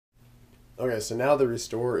Okay, so now the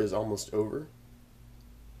restore is almost over.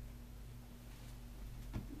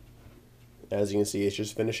 As you can see, it's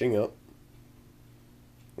just finishing up.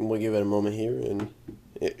 And we'll give it a moment here, and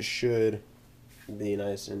it should be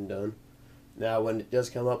nice and done. Now, when it does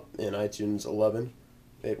come up in iTunes 11,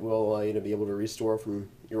 it will allow you to be able to restore from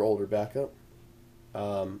your older backup.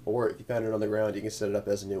 Or if you found it on the ground, you can set it up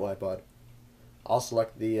as a new iPod. I'll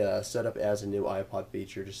select the setup as a new iPod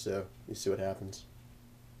feature just so you see what happens.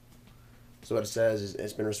 So what it says is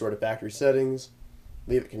it's been restored to factory settings,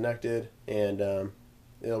 leave it connected, and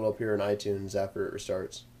it'll appear in iTunes after it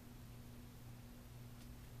restarts.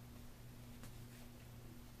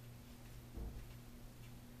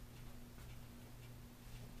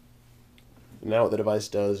 Now what the device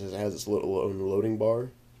does is it has its little own loading bar,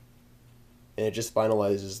 and it just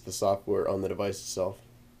finalizes the software on the device itself.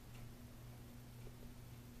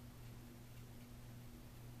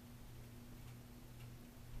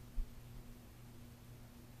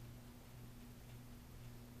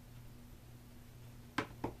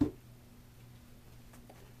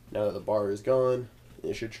 Now that the bar is gone,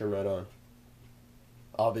 it should turn right on.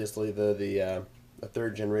 Obviously, the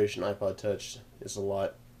third generation iPod Touch is a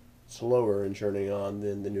lot slower in turning on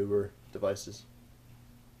than the newer devices.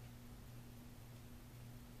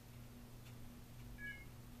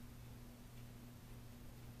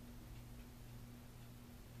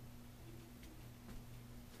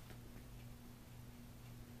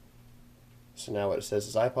 So now what it says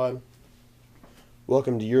is iPod.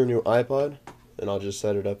 Welcome to your new iPod, and I'll just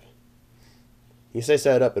set it up. You say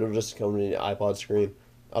set it up, it'll just come to the iPod screen.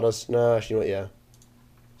 I'll just, no, actually, you know what, yeah.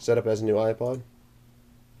 Set up as a new iPod.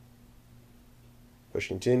 Push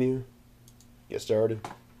continue. Get started.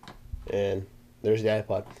 And there's the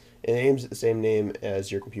iPod. It aims at the same name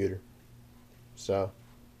as your computer. So,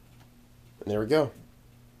 and there we go.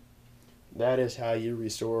 That is how you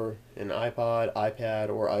restore an iPod, iPad,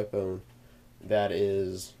 or iPhone that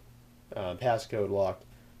is passcode locked.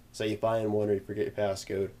 Say you find one or you forget your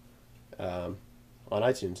passcode on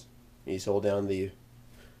iTunes. You just hold down the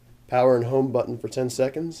power and home button for 10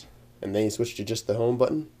 seconds, and then you switch to just the home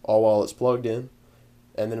button, all while it's plugged in.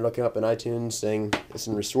 And then it'll come up in iTunes saying it's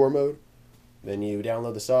in restore mode. Then you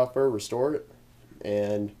download the software, restore it,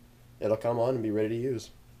 and it'll come on and be ready to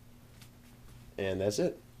use. And that's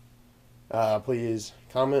it. Please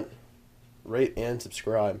comment, rate, and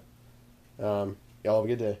subscribe. Y'all have a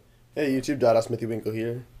good day. Hey YouTube, Smithy Winkle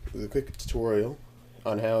here with a quick tutorial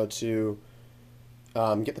on how to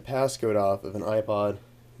get the passcode off of an iPod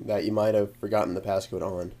that you might have forgotten the passcode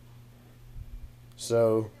on.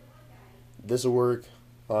 So this will work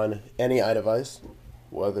on any iDevice,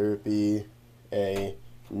 whether it be a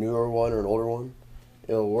newer one or an older one.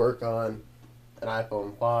 It'll work on an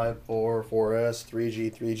iPhone 5, 4, 4S,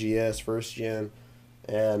 3G, 3GS, first gen,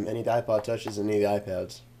 and any of the iPod Touches and any of the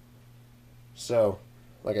iPads. So,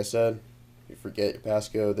 like I said, if you forget your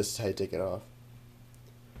passcode, this is how you take it off.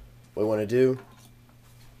 What we want to do,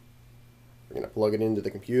 we're going to plug it into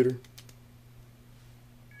the computer.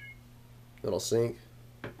 It'll sync.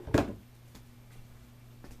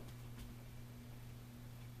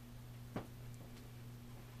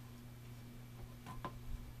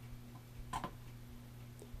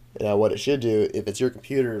 Now what it should do, if it's your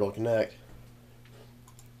computer, it'll connect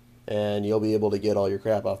and you'll be able to get all your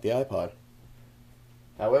crap off the iPod.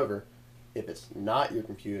 However, if it's not your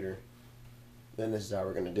computer, then this is how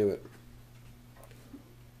we're going to do it.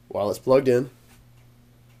 While it's plugged in,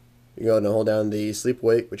 you go ahead and hold down the sleep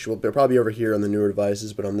wake, which will probably be over here on the newer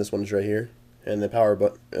devices, but on this one is right here, and the power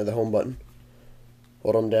button, the home button.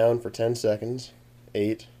 Hold them down for 10 seconds.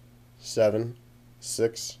 8, 7,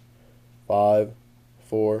 6, 5,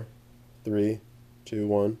 4, 3, 2,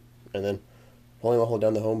 1, and then hold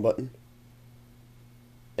down the home button,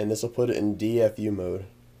 and this will put it in DFU mode.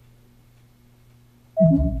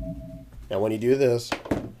 Now when you do this,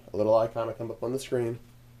 a little icon will come up on the screen,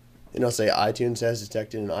 and it'll say iTunes has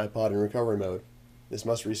detected an iPod in recovery mode. This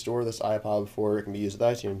must restore this iPod before it can be used with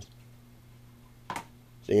iTunes. So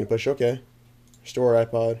you're going to push OK, restore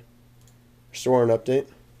iPod, restore and update.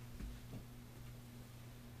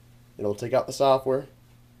 It'll take out the software,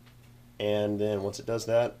 and then once it does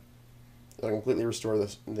that, it'll completely restore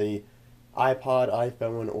the iPod,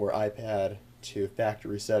 iPhone, or iPad to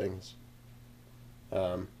factory settings.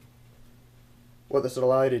 What this will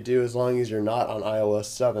allow you to do, as long as you're not on iOS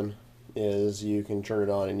 7, is you can turn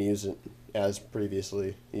it on and use it as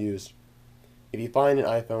previously used. If you find an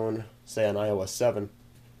iPhone, say on iOS 7,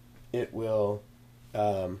 it will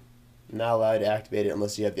not allow you to activate it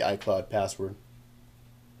unless you have the iCloud password.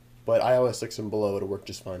 But iOS 6 and below, it'll work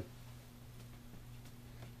just fine.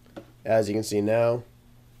 As you can see now,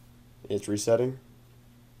 It's resetting.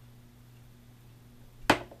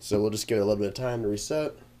 So we'll just give it a little bit of time to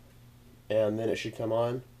reset, and then it should come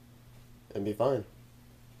on and be fine.